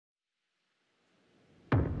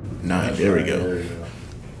9. There we go. There we go.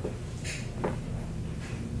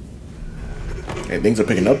 Hey, things are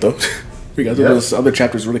picking up though. We got through those other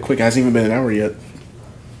chapters really quick. It hasn't even been an hour yet.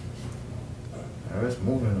 Oh, it's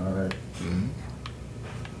moving alright.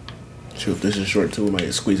 Shoot, if this is short too, we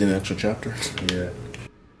might squeeze in an extra chapter. Yeah.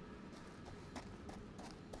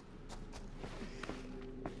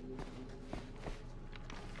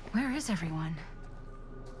 Where is everyone?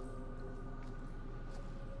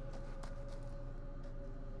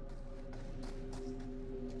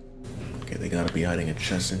 Okay, they gotta be hiding a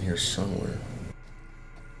chest in here somewhere.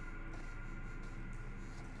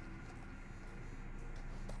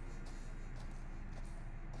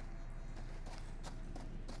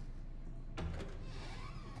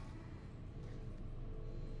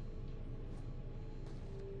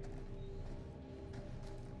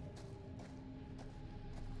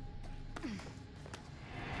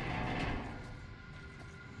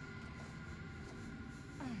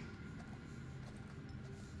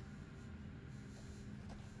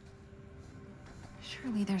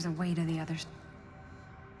 Surely there's a way to the others.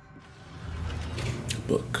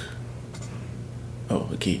 Book. Oh,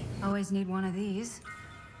 a key. Always need one of these.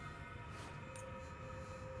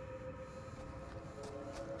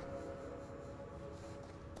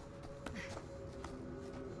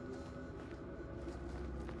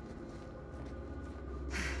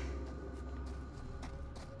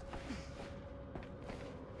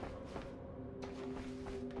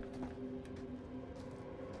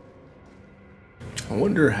 I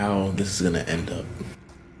wonder how this is gonna end up.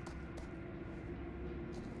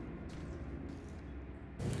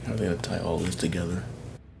 How are they gonna tie all this together?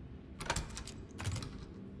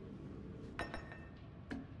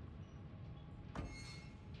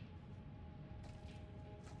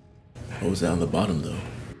 What was that on the bottom though?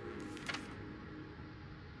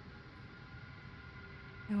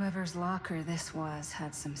 Whoever's locker this was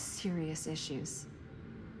had some serious issues.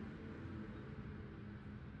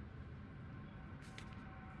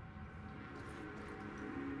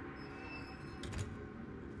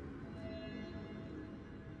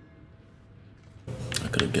 I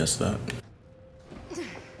could have guessed that.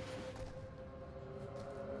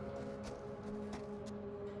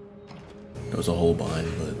 There was a hole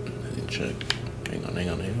behind, but I didn't check. Hang on, hang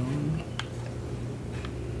on, hang on.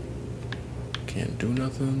 Can't do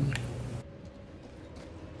nothing.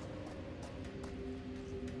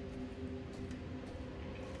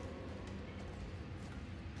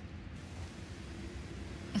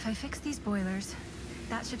 If I fix these boilers,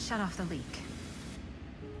 that should shut off the leak.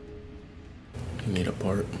 You need a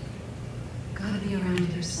part. Gotta be around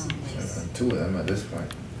here someplace. Two of them at this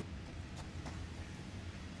point.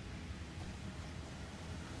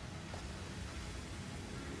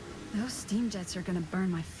 Those steam jets are gonna burn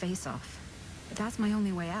my face off. But that's my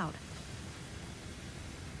only way out.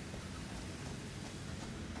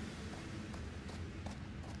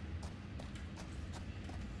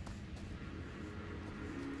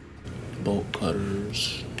 Bolt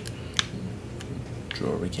cutters.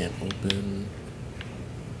 Drawer we can't open.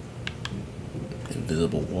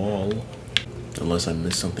 Invisible wall. Unless I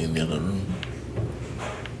missed something in the other room.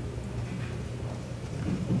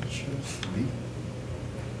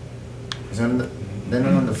 They're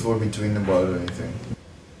not on the floor between the bottles or anything.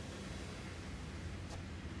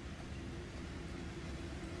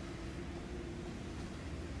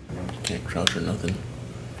 Can't crouch or nothing.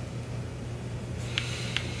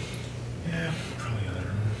 Yeah, probably other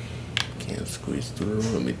room. Can't squeeze through.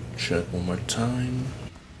 Let me check one more time.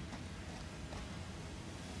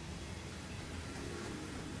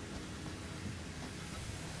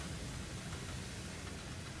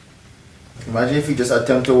 Imagine if you just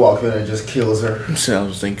attempt to walk in and it just kills her. That's what I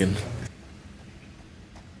was thinking.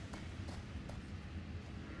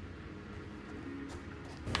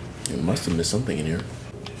 You must have missed something in here.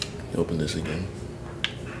 Open this again.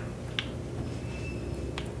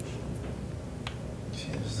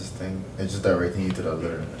 Change this thing. It's just directing you to the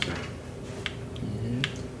other.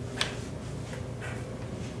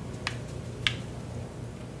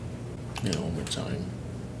 Yeah, one more time.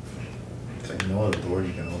 It's like no other door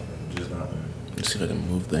you can open. Just not. Let's see if I can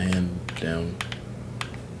move the hand down.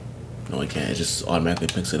 No, I can't. It just automatically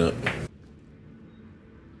picks it up.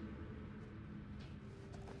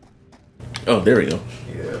 Oh, there we go.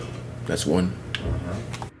 Yeah. That's one.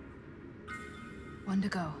 One to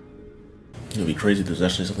go. It'd be crazy if there's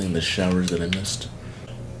actually something in the showers that I missed.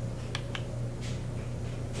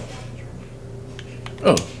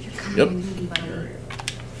 Oh, yep.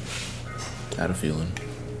 Had a feeling.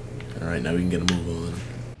 Alright, now we can get a move on.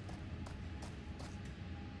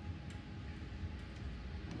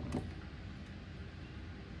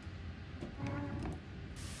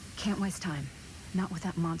 Can't waste time. Not with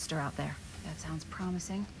that monster out there. That sounds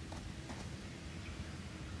promising.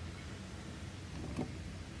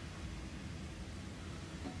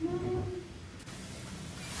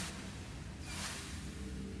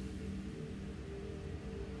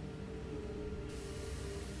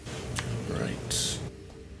 Right.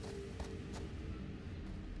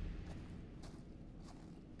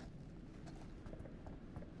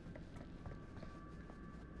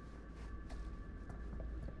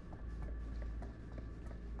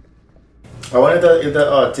 I wonder if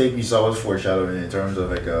that tape you saw was foreshadowing in terms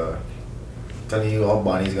of like telling you how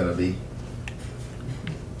Bonnie's gonna be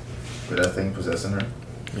with that thing possessing her.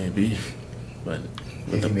 Maybe, but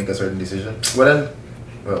If you make a certain decision. Well then,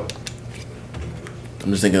 well.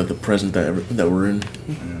 I'm just thinking of the present that we're in.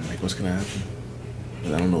 Like, what's gonna happen?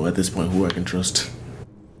 But I don't know at this point who I can trust.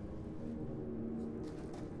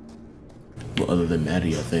 Well, other than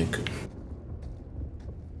Maddie, I think.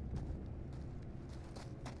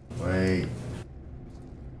 Wait.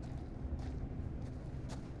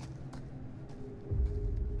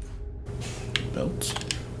 Belts.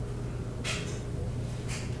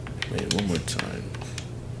 Wait, one more time.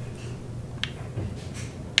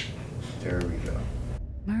 There we go.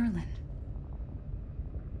 Merlin.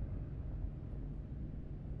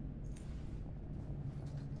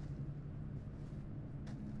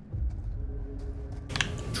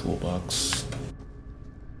 Toolbox.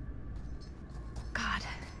 God.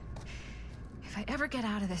 If I ever get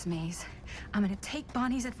out of this maze, I'm gonna take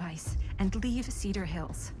Bonnie's advice and leave Cedar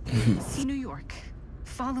Hills. See New York.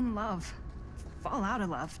 Fall in love. Fall out of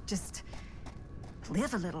love. Just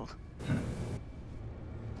live a little.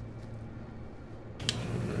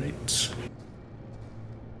 Right.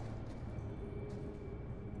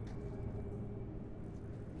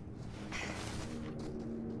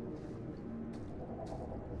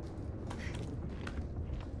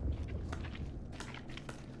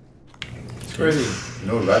 It's crazy.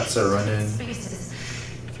 No rats are running.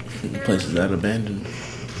 The place is that abandoned.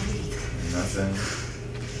 Nothing.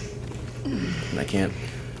 And I can't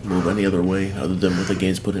move any other way other than what the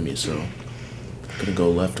game's putting me, so I'm gonna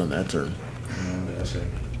go left on that turn. That's it.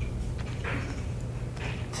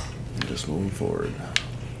 I'm just moving forward.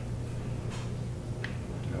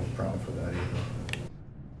 No problem for that either.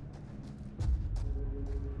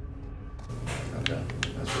 Okay,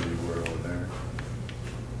 that's where you were over there.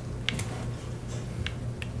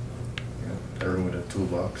 Yeah, everyone with a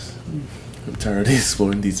toolbox. I'm tired of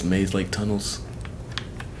exploring these maze-like tunnels.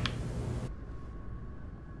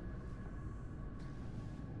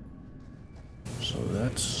 So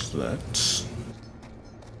that's that.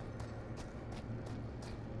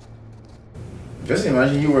 Just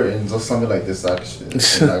imagine you were in just something like this actually, in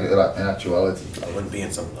actuality. I wouldn't be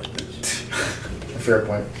in something like this. Fair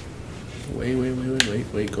point.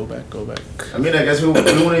 Wait, go back. I mean, I guess we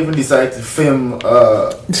wouldn't even decide to film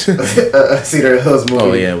Cedar Hills movie.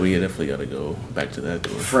 Oh yeah, we definitely gotta go back to that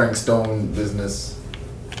door. Frank Stone business.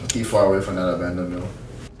 Keep far away from that abandoned mill.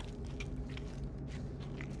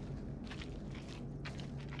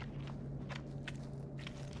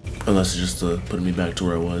 Unless it's just putting me back to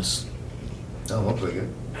where I was. Doesn't look like it.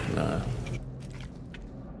 Nah.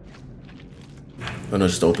 Oh no,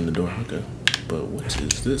 just open the door. Okay. But what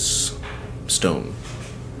is this? Stone.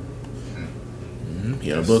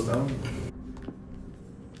 You got a book? Stone?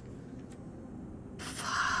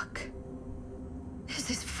 Fuck. This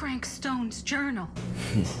is Frank Stone's journal.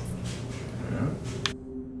 Yeah.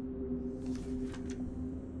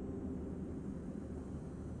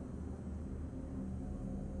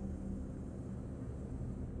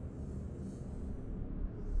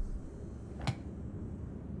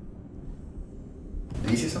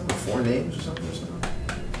 Did you see something? 4 names or something?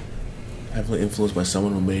 Heavily influenced by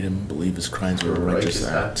someone who made him believe his crimes were a righteous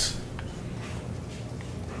act.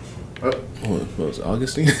 Oh. What was it,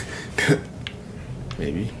 Augustine?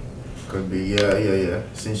 Maybe. Could be, yeah.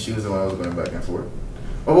 Since she was the one that was going back and forth.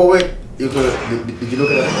 Oh, but wait. Did you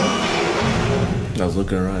look at that? I was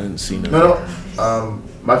looking around and seeing it. No.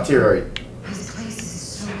 Back to your right. This place is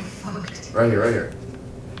so fucked. Right here.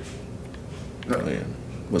 No. Oh yeah.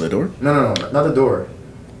 With the door? No, not the door.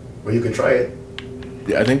 Well, you could try it.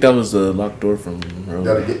 Yeah, I think that was the locked door from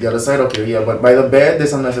earlier. The other side, okay, yeah. But by the bed, there's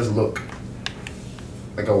something that says look.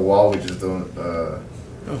 Like a wall, which is don't. Oh.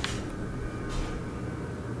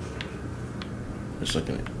 Just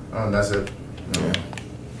looking at. Oh, and that's it. No. Yeah.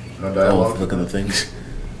 No Oh, dialogue. look at the things.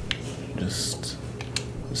 Just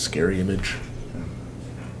a scary image.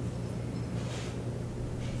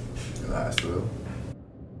 Last will.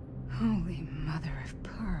 Holy mother of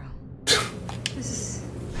pearl. This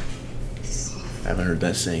is I haven't heard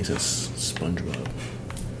that saying since SpongeBob.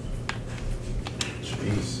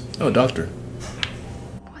 Jeez. Oh, doctor.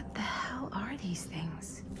 What the hell are these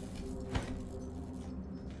things?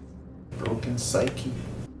 Broken psyche.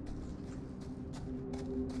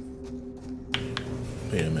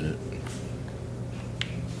 Wait a minute.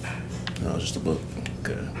 No, it's just a book.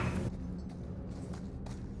 Okay.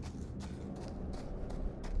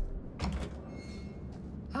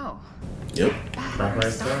 Oh. Yep. Back where I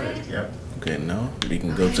started. Yep. Okay, now we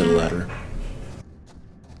can go to the ladder.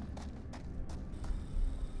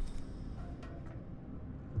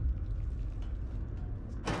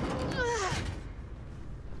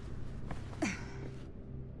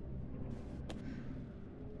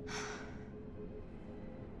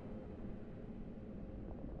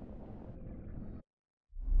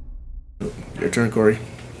 Your turn, Corey.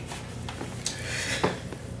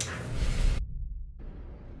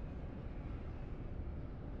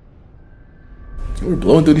 We're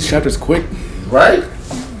blowing through these chapters quick. Right?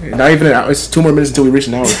 Not even an hour. It's 2 more minutes until we reach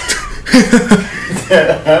an hour.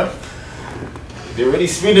 They already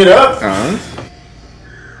speed it up.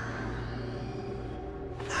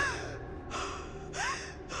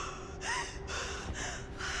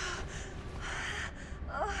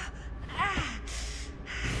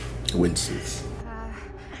 Winces.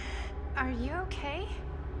 Are you okay?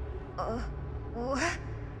 What?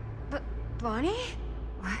 Bonnie?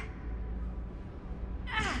 What?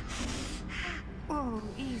 Oh,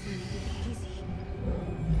 easy.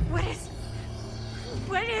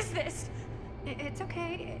 What is this? It's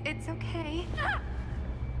okay. It's okay.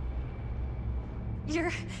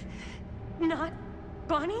 You're not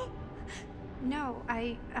Bonnie? No,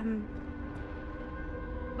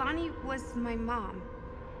 Bonnie was my mom.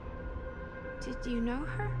 Did you know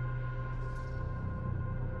her?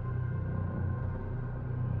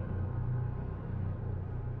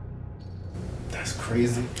 That's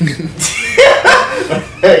crazy.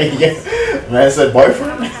 Hey, yeah. Man said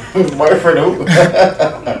boyfriend? Boyfriend who?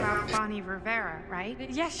 About Bonnie Rivera, right?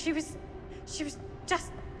 Yes, she was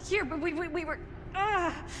just here, but we were.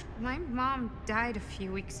 My mom died a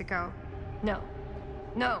few weeks ago. No.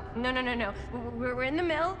 We were in the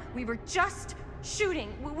mill. We were just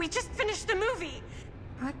shooting. We just finished the movie.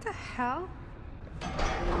 What the hell?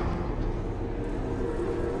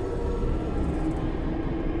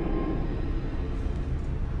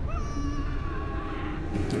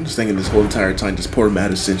 I'm just thinking this whole entire time, this poor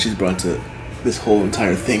Madison, she's brought to this whole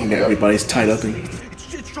entire thing that everybody's tied up in.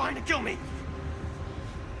 It's trying to kill me.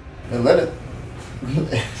 And let it. What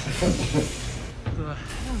the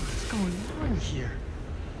hell is going on here?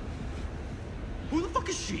 Who the fuck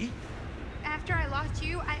is she? After I lost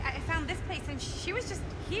you, I found this place and she was just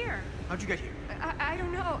here. How'd you get here? I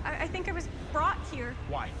don't know. I think I was brought here.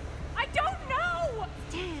 Why? I don't know.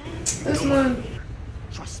 Dan, This one.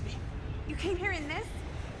 Trust me. you came here in this?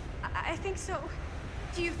 I think so.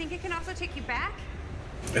 Do you think it can also take you back?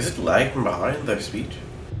 Is it lag from behind their speech?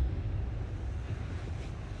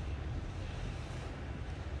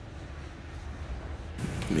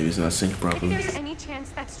 Maybe it's not synced If properly. there's any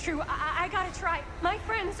chance that's true, I gotta try. My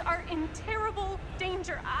friends are in terrible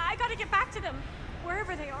danger. I gotta get back to them,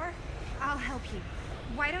 wherever they are. I'll help you.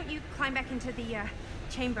 Why don't you climb back into the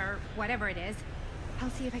chamber, whatever it is?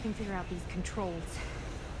 I'll see if I can figure out these controls.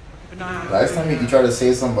 Last time you tried to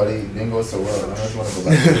save somebody, it didn't go so well. I just want to go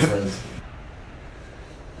back to your friends.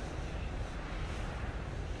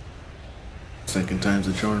 Second time's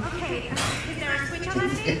the charm. Okay, is there a switch on that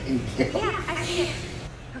thing? Yeah, I see it.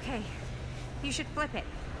 Okay, you should flip it.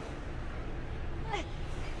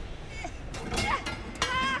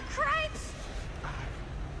 Cripes!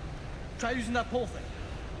 Try using that pole thing.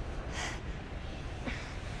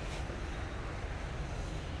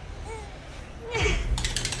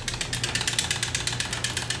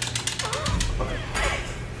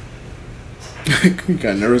 You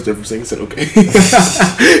got nervous there for a second, said okay. I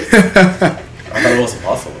thought it was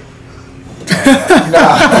impossible. What do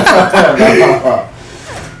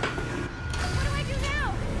I do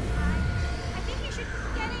now? I think you should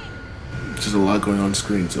get in. There's just a lot going on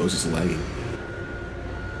screen, so it's just lagging.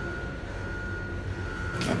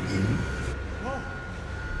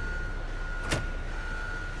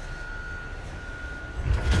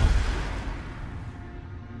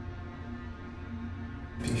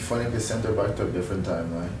 It'd be funny if they sent her back to a different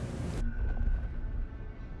timeline.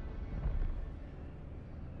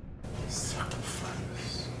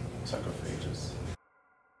 Sacrifice. Sacrifices.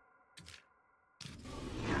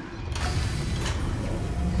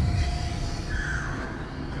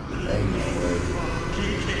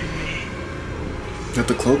 Is that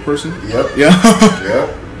the cloak person? Yep. Yeah.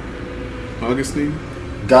 Yep. Augustine?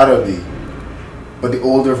 Gotta be. But the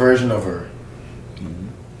older version of her.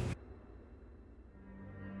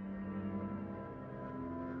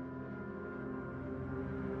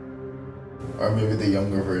 Or maybe the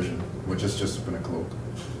younger version, which is just in a cloak.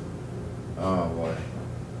 Oh boy.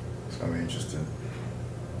 It's gonna be interesting.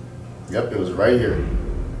 Yep, it was right here.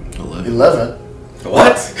 11.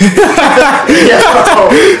 What?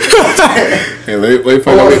 Hey, let me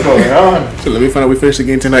find out. What's going on? So let me find out we finish the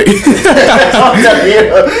game tonight.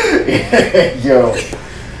 Yo.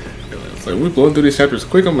 It's like we're blowing through these chapters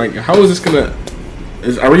quick. I'm like, how is this gonna?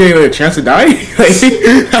 Are we getting a chance to die? What you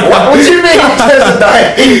mean? A chance to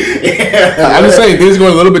die? Yeah. I'm just saying things are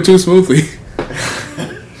going a little bit too smoothly.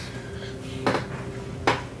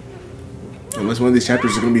 Unless one of these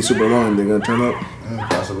chapters is gonna be super long, they're gonna turn up.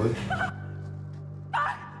 Possibly.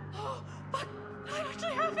 What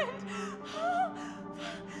actually happened?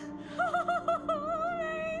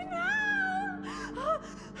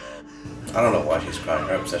 I don't know why she's crying.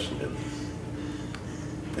 Her obsession did.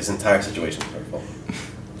 This entire situation is her fault.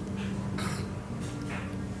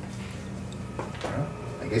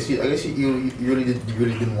 I guess you really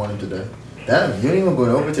didn't want him to die. Damn, you didn't even go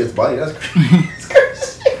over to its body. That's crazy.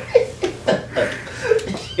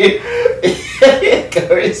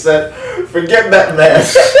 Curry said, "Forget that man."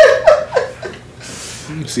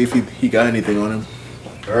 See if he got anything on him.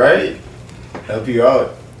 All right, help you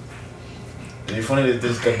out. It's funny that they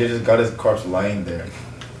just got his corpse lying there.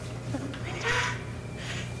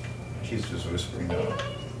 She's just whispering now.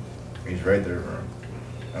 He's right there, bro.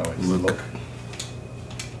 Oh, it's look.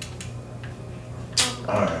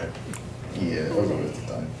 Alright. Yeah, it was a waste of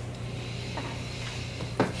time.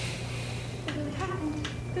 It really happened,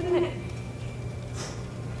 didn't it?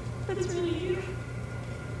 That's really you.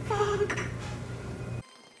 Fuck.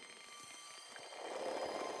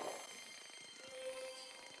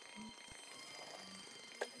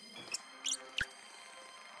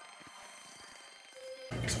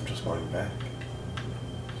 I guess I'm just going back.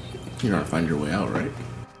 You know how to find your way out, right?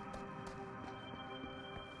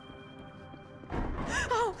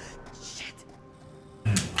 Oh, shit.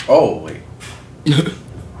 Oh, wait.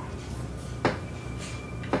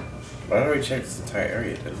 But I already checked this entire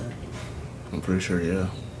area, didn't I? I'm pretty sure, yeah.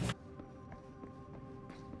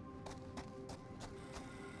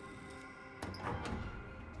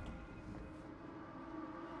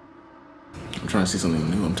 I'm trying to see something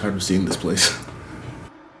new. I'm tired of seeing this place.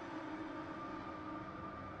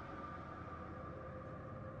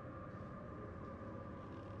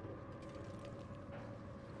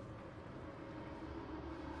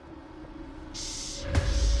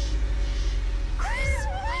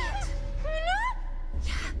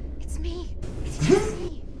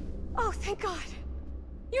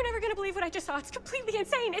 It's completely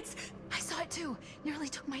insane. I saw it too. Nearly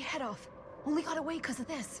took my head off. Only got away because of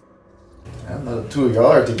this. And the two of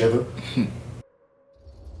y'all are together.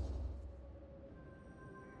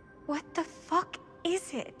 What the fuck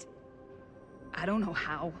is it? I don't know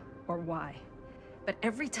how or why, but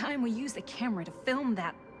every time we use the camera to film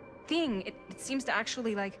that thing, it seems to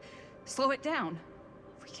actually, like, slow it down.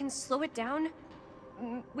 If we can slow it down,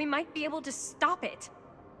 we might be able to stop it.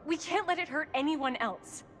 We can't let it hurt anyone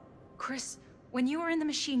else. Chris, when you were in the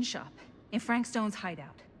machine shop, in Frank Stone's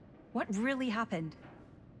hideout, what really happened?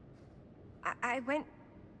 I went...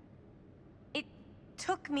 It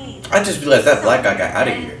took me... I just realized that black guy got out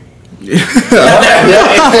of here. Yeah.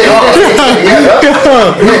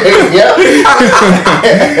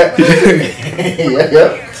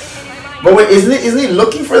 But wait, isn't he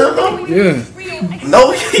looking for them though? Yeah.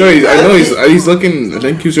 No, I know he's looking. I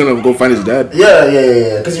think he's gonna go find his dad.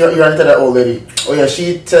 Yeah. Because you ran into that old lady. Oh yeah,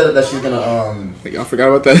 she said that she's gonna Like, y'all forgot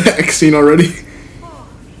about that X scene already.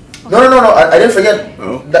 No. I didn't forget.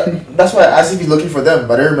 Oh. That's why I asked if he's looking for them,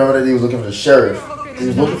 but I didn't remember that he was looking for the sheriff. He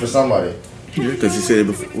was looking for somebody. Yeah, because he said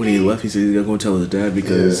when he left, he said he's gonna go tell his dad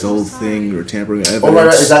because this whole thing or tampering evidence. Oh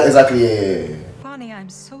right, exactly. Yeah. Bonnie, I'm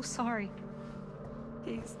so sorry.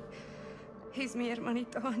 He's mi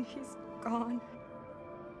hermanito and he's gone.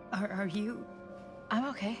 Are you? I'm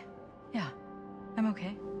okay. Yeah, I'm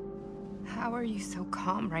okay. How are you so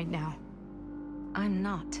calm right now? I'm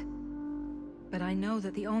not. But I know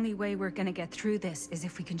that the only way we're gonna get through this is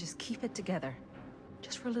if we can just keep it together.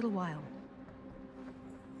 Just for a little while.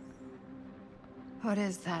 What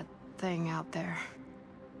is that thing out there?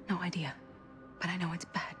 No idea. But I know it's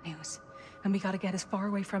bad news. And we gotta get as far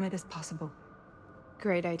away from it as possible.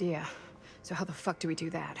 Great idea. So how the fuck do we do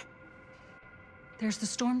that? There's the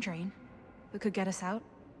storm drain that could get us out.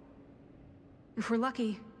 If we're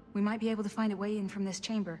lucky, we might be able to find a way in from this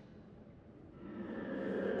chamber.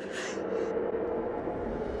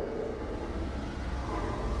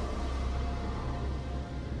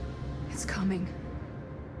 It's coming.